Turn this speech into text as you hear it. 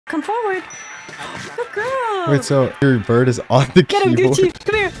Come forward. Good girl. Wait, so your bird is on the Get him, keyboard? Gucci.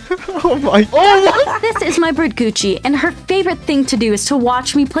 Come here. Oh my. Oh. This is my bird Gucci, and her favorite thing to do is to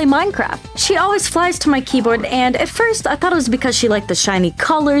watch me play Minecraft. She always flies to my keyboard, and at first I thought it was because she liked the shiny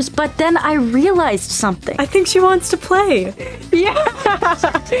colors, but then I realized something. I think she wants to play. Yeah.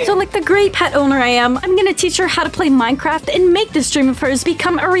 So like the great pet owner I am, I'm gonna teach her how to play Minecraft and make this dream of hers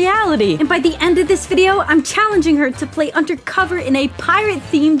become a reality. And by the end of this video, I'm challenging her to play undercover in a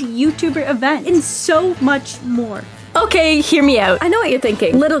pirate-themed YouTuber event, and so much more. Okay, hear me out. I know what you're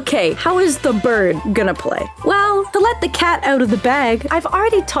thinking. LilKae, how is the bird gonna play? Well, to let the cat out of the bag, I've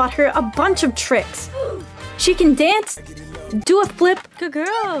already taught her a bunch of tricks. She can dance, do a flip, good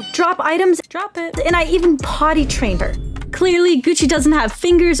girl, drop items, drop it, and I even potty trained her. Clearly, Gucci doesn't have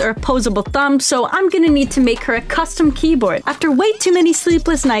fingers or opposable thumbs, so I'm gonna need to make her a custom keyboard. After way too many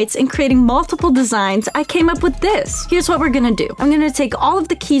sleepless nights and creating multiple designs, I came up with this. Here's what we're gonna do. I'm gonna take all of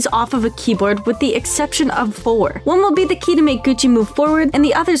the keys off of a keyboard with the exception of 4. One will be the key to make Gucci move forward, and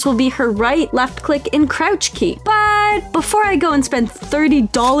the others will be her right, left click, and crouch key. But before I go and spend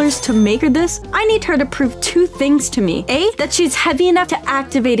 $30 to make her this, I need her to prove 2 things to me. A, that she's heavy enough to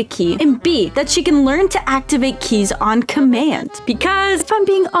activate a key, and B, that she can learn to activate keys on command. Because if I'm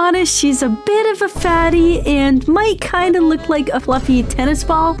being honest, she's a bit of a fatty and might kind of look like a fluffy tennis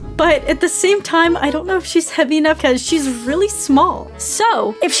ball. But at the same time, I don't know if she's heavy enough because she's really small.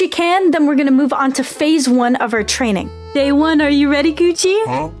 So if she can, then we're gonna move on to phase 1 of our training. Day 1, are you ready, Gucci?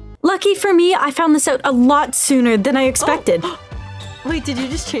 Huh? Lucky for me, I found this out a lot sooner than I expected. Oh. Wait, did you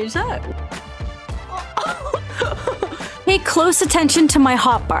just change that? Pay close attention to my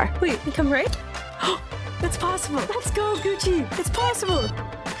hotbar. Wait, you come right? It's possible. Let's go, Gucci. It's possible.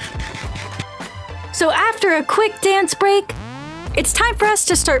 So after a quick dance break, it's time for us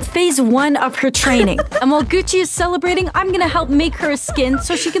to start phase 1 of her training. And while Gucci is celebrating, I'm gonna help make her a skin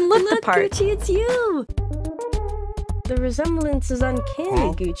so she can look the part. Gucci, it's you. The resemblance is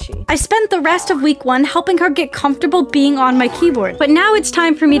uncanny, Gucci. I spent the rest of week 1 helping her get comfortable being on my keyboard. But now it's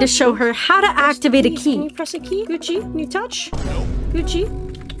time for me to show her how to activate a key. Can you press a key? Gucci, can you touch? No. Gucci,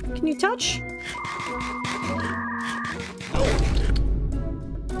 can you touch?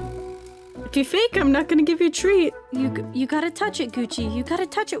 If you fake, I'm not gonna give you a treat. You gotta touch it, Gucci. You gotta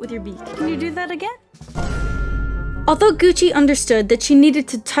touch it with your beak. Can you do that again? Although Gucci understood that she needed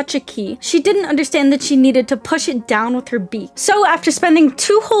to touch a key, she didn't understand that she needed to push it down with her beak. So after spending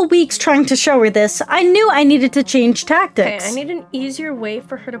 2 whole weeks trying to show her this, I knew I needed to change tactics. Okay, I need an easier way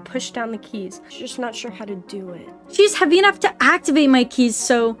for her to push down the keys. She's just not sure how to do it. She's heavy enough to activate my keys,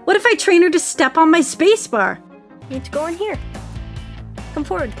 so what if I train her to step on my spacebar? You need to go in here. Come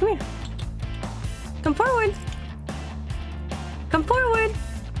forward, come here. Come forward. Come forward.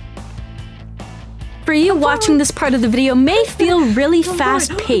 For you, watching this part of the video may feel really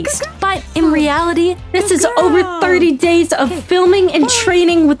fast-paced, but in reality, this is over 30 days of filming and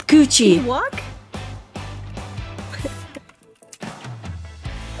training with Gucci. Can you walk?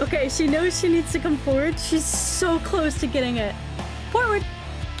 Okay, she knows she needs to come forward. She's so close to getting it. Forward.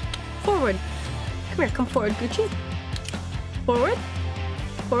 Forward. Come here, come forward, Gucci. Forward.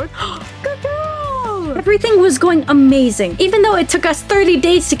 Forward. Good girl! Everything was going amazing. Even though it took us 30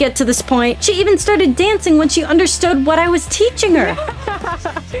 days to get to this point, she even started dancing when she understood what I was teaching her.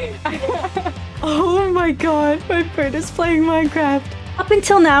 Oh my god, my bird is playing Minecraft. Up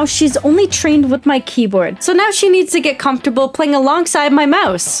until now, she's only trained with my keyboard, so now she needs to get comfortable playing alongside my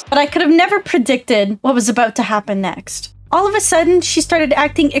mouse. But I could have never predicted what was about to happen next. All of a sudden, she started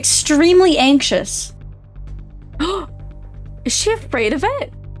acting extremely anxious. Is she afraid of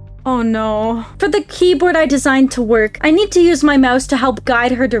it? Oh no. For the keyboard I designed to work, I need to use my mouse to help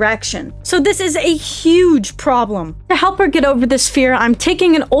guide her direction. So this is a huge problem. To help her get over this fear, I'm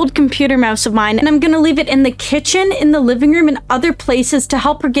taking an old computer mouse of mine and I'm gonna leave it in the kitchen, in the living room, and other places to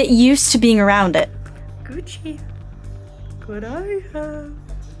help her get used to being around it. Gucci, could I have?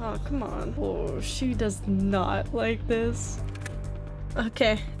 Oh, come on. Oh, she does not like this.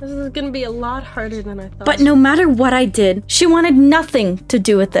 Okay, this is gonna be a lot harder than I thought. But no matter what I did, she wanted nothing to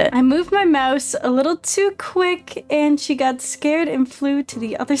do with it. I moved my mouse a little too quick and she got scared and flew to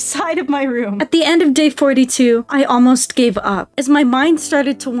the other side of my room. At the end of day 42, I almost gave up. As my mind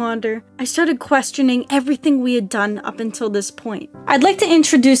started to wander, I started questioning everything we had done up until this point. I'd like to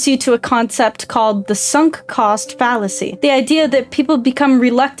introduce you to a concept called the sunk cost fallacy. The idea that people become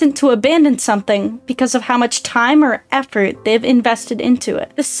reluctant to abandon something because of how much time or effort they've invested into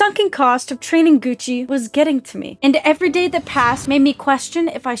it. The sunken cost of training Gucci was getting to me, and every day that passed made me question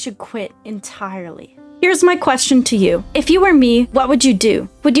if I should quit entirely. Here's my question to you. If you were me, what would you do?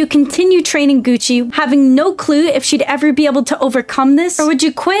 Would you continue training Gucci, having no clue if she'd ever be able to overcome this? Or would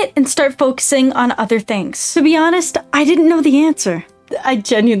you quit and start focusing on other things? To be honest, I didn't know the answer. I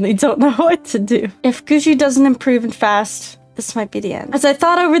genuinely don't know what to do. If Gucci doesn't improve and fast, this might be the end. As I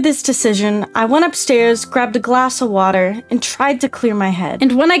thought over this decision, I went upstairs, grabbed a glass of water, and tried to clear my head.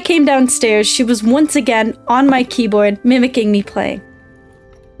 And when I came downstairs, she was once again on my keyboard, mimicking me playing.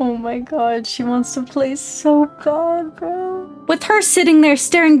 Oh my god, she wants to play so bad, bro. With her sitting there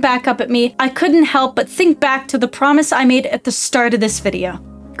staring back up at me, I couldn't help but think back to the promise I made at the start of this video.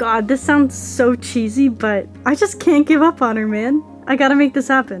 God, this sounds so cheesy, but I just can't give up on her, man. I gotta make this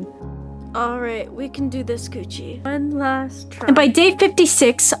happen. Alright, we can do this, Gucci. One last try. And by day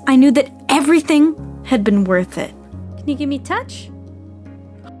 56, I knew that everything had been worth it. Can you give me touch?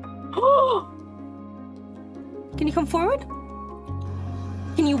 Can you come forward?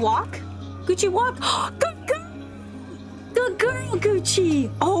 Can you walk? Gucci, walk. Good girl! Good girl, Gucci!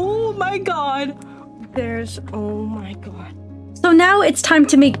 Oh my god. Oh my god. So now it's time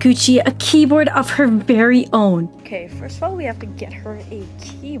to make Gucci a keyboard of her very own. Okay, first of all, we have to get her a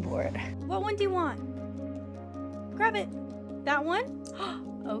keyboard. What one do you want? Grab it. That one?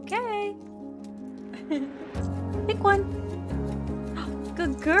 Okay. Pick one.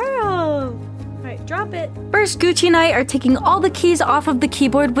 Good girl. Alright, drop it. First, Gucci and I are taking all the keys off of the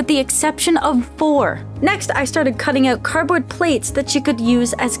keyboard with the exception of 4. Next, I started cutting out cardboard plates that she could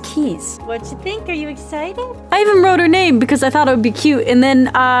use as keys. What you think? Are you excited? I even wrote her name because I thought it would be cute and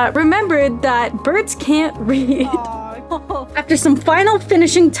then remembered that birds can't read. After some final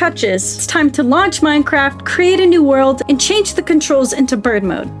finishing touches, it's time to launch Minecraft, create a new world, and change the controls into bird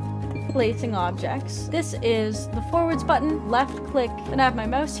mode. Placing objects. This is the forwards button, left click, and I have my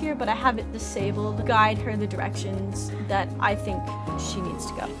mouse here, but I have it disabled to guide her the directions that I think she needs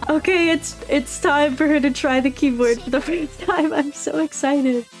to go. Okay, it's time for her to try the keyboard for the first time. I'm so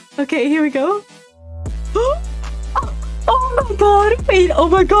excited. Okay, here we go. Oh my god, wait, oh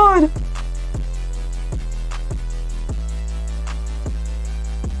my god.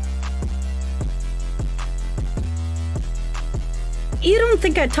 You don't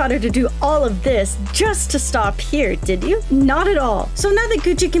think I taught her to do all of this just to stop here, did you? Not at all. So now that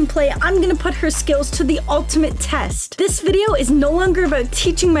Gucci can play, I'm gonna put her skills to the ultimate test. This video is no longer about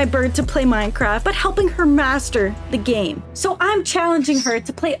teaching my bird to play Minecraft, but helping her master the game. So I'm challenging her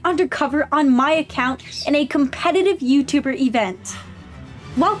to play undercover on my account in a competitive YouTuber event.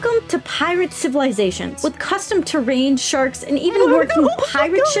 Welcome to Pirate Civilizations. With custom terrain, sharks, and even working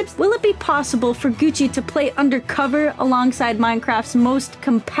pirate ships, will it be possible for Gucci to play undercover alongside Minecraft's most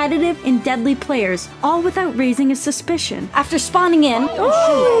competitive and deadly players, all without raising a suspicion? After spawning in,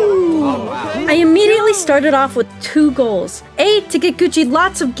 I immediately started off with 2 goals. A, to get Gucci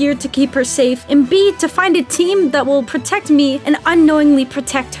lots of gear to keep her safe, and B, to find a team that will protect me and unknowingly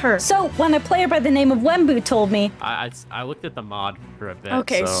protect her. So, when a player by the name of Wembu told me, I looked at the mod for a bit.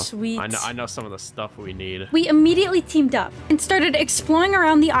 Okay, so sweet. I know some of the stuff we need. We immediately teamed up and started exploring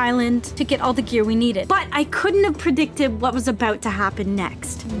around the island to get all the gear we needed. But I couldn't have predicted what was about to happen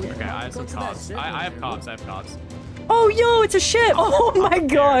next. Okay, I have some cops. I have cops. Oh, yo, it's a ship. Oh my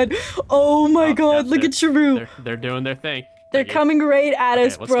god. Oh my god, look at Sharu. They're doing their thing. They're coming right at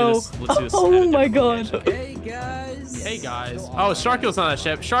us, bro. Let's do this Oh my god. Hey guys. Hey guys. Oh, Sharkgill's on that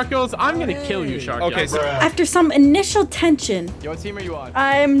ship. Sharkgill's, I'm gonna kill you, Sharkgill. Okay, so after some initial tension, what team are you on?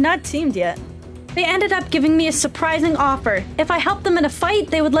 I'm not teamed yet. They ended up giving me a surprising offer. If I helped them in a fight,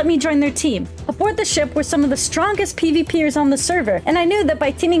 they would let me join their team. Aboard the ship were some of the strongest PvPers on the server, and I knew that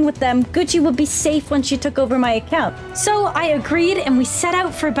by teaming with them, Gucci would be safe when she took over my account. So I agreed and we set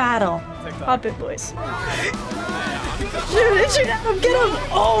out for battle. Hop it, boys. Shoot him, get him!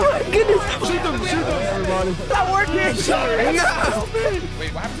 Oh my goodness! Shoot them! It's not working!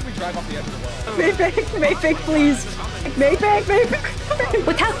 Wait, what happens if we drive off the edge of the world? Mayfake, please. Mayfake.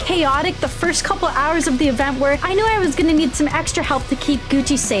 With how chaotic the first couple hours of the event were, I knew I was gonna need some extra help to keep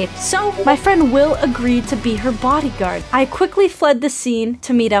Gucci safe. So my friend Will agreed to be her bodyguard. I quickly fled the scene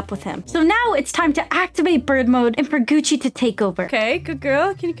to meet up with him. So now it's time to activate bird mode and for Gucci to take over. Okay, good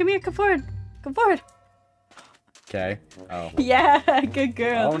girl. Can you come here? Come forward. Come forward. Okay. Oh. Yeah, good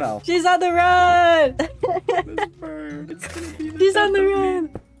girl. Oh no. She's on the run. This bird. It's gonna be She's on the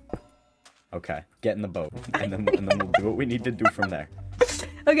run. Okay, get in the boat, and then we'll do what we need to do from there.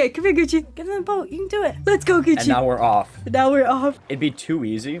 Okay, come here, Gucci. Get in the boat. You can do it. Let's go, Gucci. And now we're off. Now we're off. It'd be too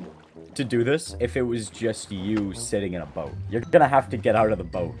easy to do this if it was just you sitting in a boat. You're gonna have to get out of the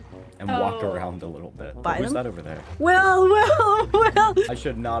boat and walk around a little bit. Who's that over there? Well. I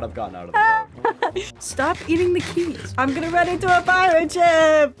should not have gotten out of the boat. Stop eating the keys. I'm gonna run into a pirate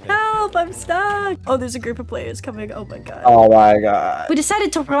ship. Help, I'm stuck. Oh, there's a group of players coming. Oh my god. Oh my god. We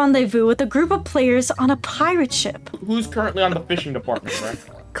decided to rendezvous with a group of players on a pirate ship. Who's currently on the fishing department, right?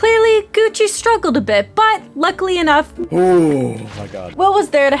 Clearly, Gucci struggled a bit, but luckily enough, Oh my god. Will was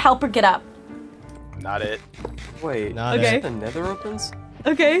there to help her get up. Not it. Wait, Okay. the nether opens?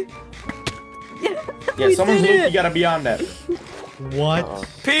 Okay. Yeah, We someone's did Luke, it. you gotta be on that. What?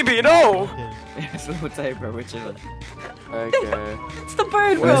 PB, no! It's a little tape, bro. Which is it? Okay. It's the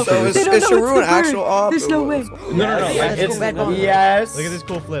bird, bro. Wait, so They don't is know Sharoon it's the bird. actual op? There's no way. No, It's, go back on. yes. Look at this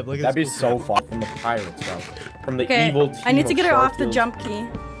cool flip. Look at That'd be this cool so fun from the pirates, bro. From the Okay, evil team I need to of get her off the Sharkgills. jump key.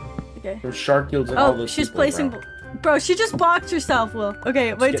 Okay. From Sharkgills and all Oh, those she's people, placing. bro. Bro, she just blocked herself, Will.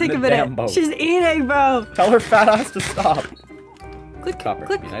 Okay, wait, get take in a the damn minute. boat. She's eating, bro. Tell her fat ass to stop. Click, Copper,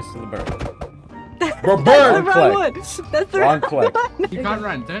 click. be nice to the bird. Bro, That's bird! the wrong one. That's the Wrong click. You can't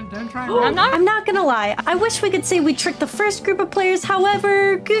run. Don't try and run. I'm not gonna lie. I wish we could say we tricked the first group of players.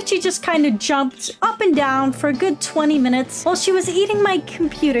 However, Gucci just kind of jumped up and down for a good 20 minutes while she was eating my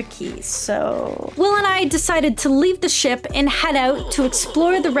computer keys. So Will and I decided to leave the ship and head out to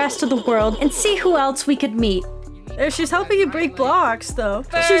explore the rest of the world and see who else we could meet. She's helping you break blocks, though.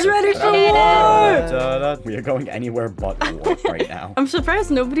 She's ready for war! We are going anywhere but warp right now. I'm surprised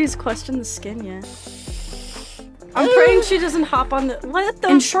nobody's questioned the skin yet. I'm praying she doesn't hop on the... What the...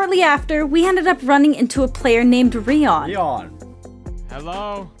 And shortly after, we ended up running into a player named Rion. Leon,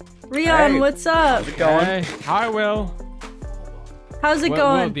 Hello. Rion, Hey. what's up? how's it going? Hey. Hi, Will. How's it Will,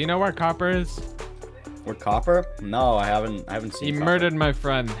 going? do you know where Copper is? We're Copper? No, I haven't seen He Copper. murdered my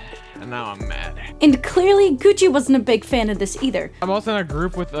friend, and now I'm mad. And clearly, Gucci wasn't a big fan of this either. I'm also in a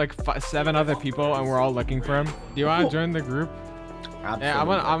group with like 7 other people, and we're all looking for him. Do you want to join the group? Yeah,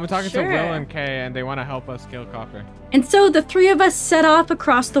 I'm talking to Sure. Will and Kay, and they want to help us kill Copper. And so the three of us set off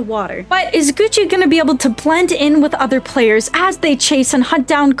across the water. But is Gucci gonna be able to blend in with other players as they chase and hunt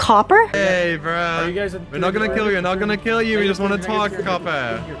down Copper? Hey, Are bro. you guys... We're not gonna kill you. Not gonna kill you. We just want to talk,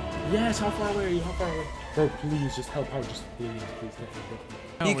 Copper. Yes, how far away are you? How far away? Bro, please, just help out. Just please, please,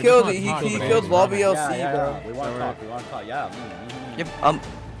 No, He we killed just he wanna talk, killed man. Lobby LC, Yeah, yeah, bro. yeah. We want to talk, we want to talk. Yeah. Yep.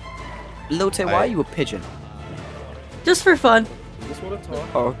 LilKae, why are you a pigeon? Just for fun.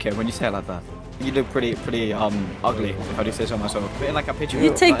 Oh, okay. When you say it like that, you look pretty ugly. If I do say so myself. Bit like a pigeon.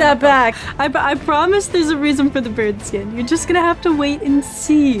 You take that back. I promise there's a reason for the bird skin. You're just gonna have to wait and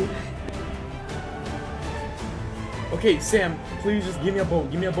see. Okay, Sam, please just give me a boat.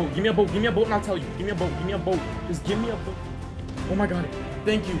 Give me a boat. Give me a boat. Give me a boat, and I'll tell you. Give me a boat. Give me a boat. Just give me a boat. Oh my god.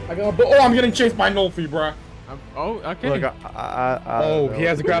 Thank you. I got a boat. Oh, I'm getting chased by Nolfie, bruh. Oh, okay. Look, Oh, he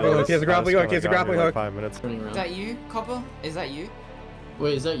has a grappling hook. He has a grappling hook. He has a grappling hook. 5 minutes. Is that you, Copper? Is that you?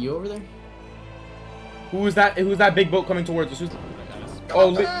 Wait, is that you over there? Who's that? Who's that big boat coming towards us? Who's...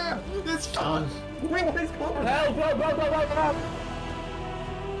 Oh, It's fun. help, bro.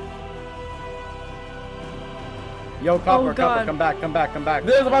 Yo, Copper, Oh, Copper, God. come back, come back, come back.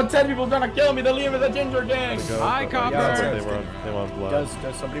 There's about 10 people trying to kill me. They're leaving the ginger gang. Hi, Copper. They want blood.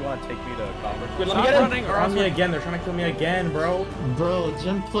 Does somebody want to take me to Copper? Wait, let Stop me get running him. or They're on else me we're- again. They're trying to kill me again, bro. Bro,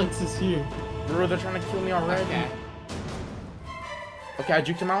 Genplex is here. Bro, they're trying to kill me already. Okay. Okay, I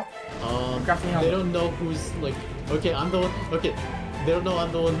juked him out. Crafting They helmet. don't know who's like. Okay, I'm the one. Okay, they don't know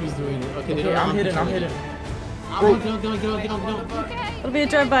I'm the one who's doing it. Okay, they Okay, don't know I'm hidden. I'm controlling hidden. it. Get on. It'll be a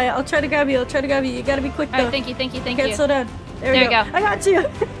drive-by. I'll try to grab you. I'll try to grab you. You gotta be quick though. Alright, thank you, thank you, thank Okay, you. slow down. There we There go. you go. I got you.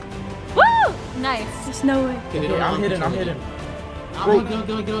 Woo! Nice. There's no way. Okay, they Okay, don't know I'm hidden. I'm controlling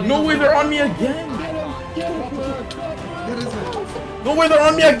hidden. it. Get on. No way, they're on me again. No way, they're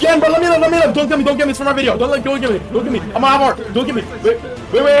on me again, bro. Let me live. Don't get me. It's for my video. Don't get me. I'm gonna have art. Don't get me.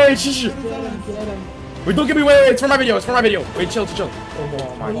 Wait. Shh. Wait, don't get me. Wait. It's for my video. Wait, chill.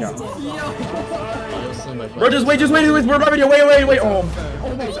 Oh my god. Bro, just wait. It's for my video. Wait. Oh,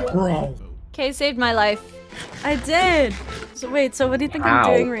 bro. Kay saved my life. I did. So wait. So what do you think I'm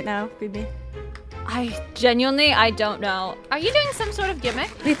Ow. doing right now, BB? I genuinely, I don't know. Are you doing some sort of gimmick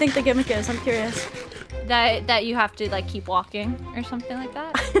What do you think the gimmick is? I'm curious. that you have to like keep walking or something like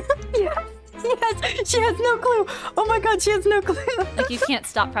that? Yes. She has no clue. Oh my god, she has no clue. Like you can't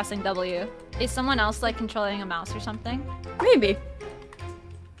stop pressing W. Is someone else like controlling a mouse or something? Maybe.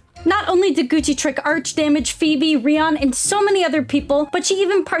 Not only did Gucci trick Arch damage Phoebe, Rion, and so many other people, but she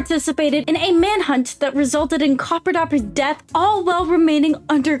even participated in a manhunt that resulted in Copperdopper's death, all while remaining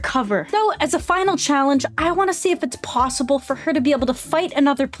undercover. So, as a final challenge, I want to see if it's possible for her to be able to fight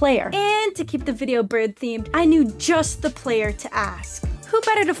another player. And to keep the video bird themed, I knew just the player to ask. Who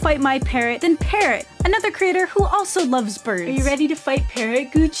better to fight my parrot than Parrot, another creator who also loves birds? Are you ready to fight Parrot,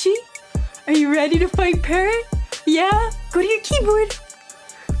 Gucci? Are you ready to fight Parrot? Yeah? Go to your keyboard.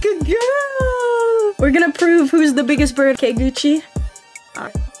 Good girl! We're gonna prove who's the biggest bird. Okay, Gucci.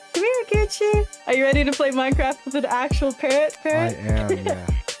 Come here, Gucci. Are you ready to play Minecraft with an actual parrot? I am, yeah.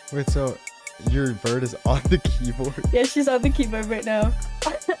 Wait, so your bird is on the keyboard? Yeah, she's on the keyboard right now.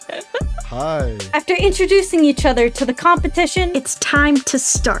 Hi. After introducing each other to the competition, it's time to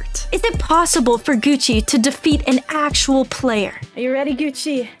start. Is it possible for Gucci to defeat an actual player? Are you ready,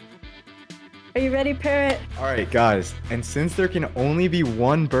 Gucci? Are you ready, Parrot? Alright, guys, and since there can only be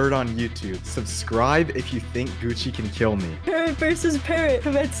one bird on YouTube, subscribe if you think Gucci can kill me. Parrot versus Parrot,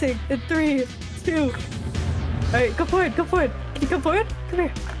 commencing in 3, 2. Alright, go forward, go forward. Can you come forward? Come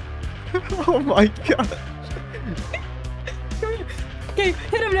here. Oh my god. Okay,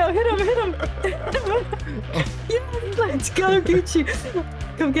 hit him now, hit him, hit him. Yes, let's go, Gucci.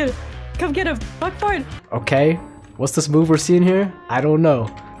 Come get him, come get him. Walk forward. Okay, what's this move we're seeing here? I don't know.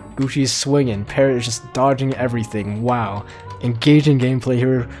 Gucci's swinging, Parrot is just dodging everything. Wow, engaging gameplay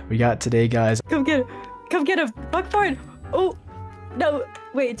here we got today, guys. Come get him, come get him. Walk forward. Oh, no,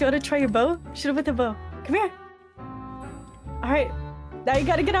 wait, do you want to try your bow? Shoot him with the bow. Come here. All right, now you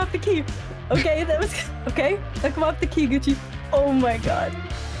gotta get off the key. Okay, that was, okay, now come off the key, Gucci. Oh my god.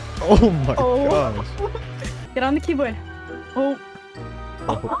 Oh my gosh. Get on the keyboard. Oh.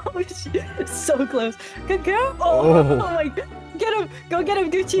 Oh, shit. So close. Good girl. Oh my god. Get him. Go get him,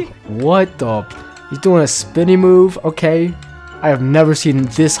 Gucci. What the? He's doing a spinny move. Okay. I have never seen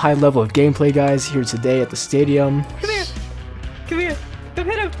this high level of gameplay, guys, here today at the stadium. Come here. Come here. Come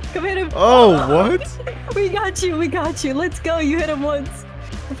hit him. Come hit him. Oh, what? We got you. We got you. Let's go. You hit him once.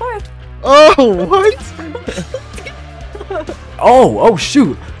 Come forward. Oh, what? Oh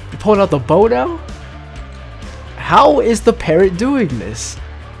shoot. You're pulling out the bow now? How is the parrot doing this?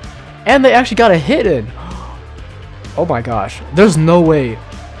 And they actually got a hit in. Oh my gosh. There's no way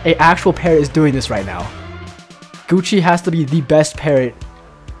an actual parrot is doing this right now. Gucci has to be the best parrot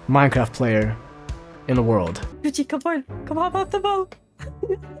Minecraft player in the world. Gucci, come forward. Come hop off the bow.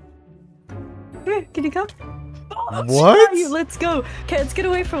 Come here. Can you come? Oh, what? Let's go. Okay, let's get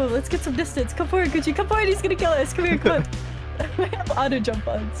away from him. Let's get some distance. Come forward, Gucci. Come forward. He's gonna kill us. Come here. Come on. I have auto jump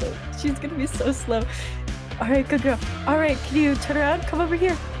on, so she's gonna be so slow. Alright, good girl. Alright, can you turn around? Come over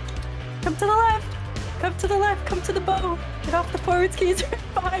here. Come to the left. Come to the left. Come to the bow. Get off the forwards keys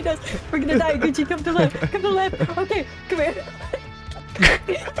right behind us. We're gonna die, Gucci. Come to the left. Come to the left. Okay, come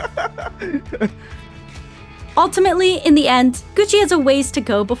here. Ultimately, in the end, Gucci has a ways to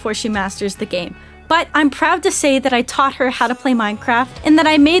go before she masters the game. But I'm proud to say that I taught her how to play Minecraft and that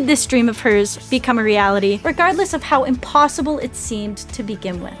I made this dream of hers become a reality, regardless of how impossible it seemed to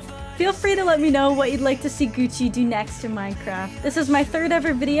begin with. Feel free to let me know what you'd like to see Gucci do next in Minecraft. This is my 3rd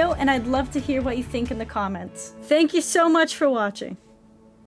ever video and I'd love to hear what you think in the comments. Thank you so much for watching.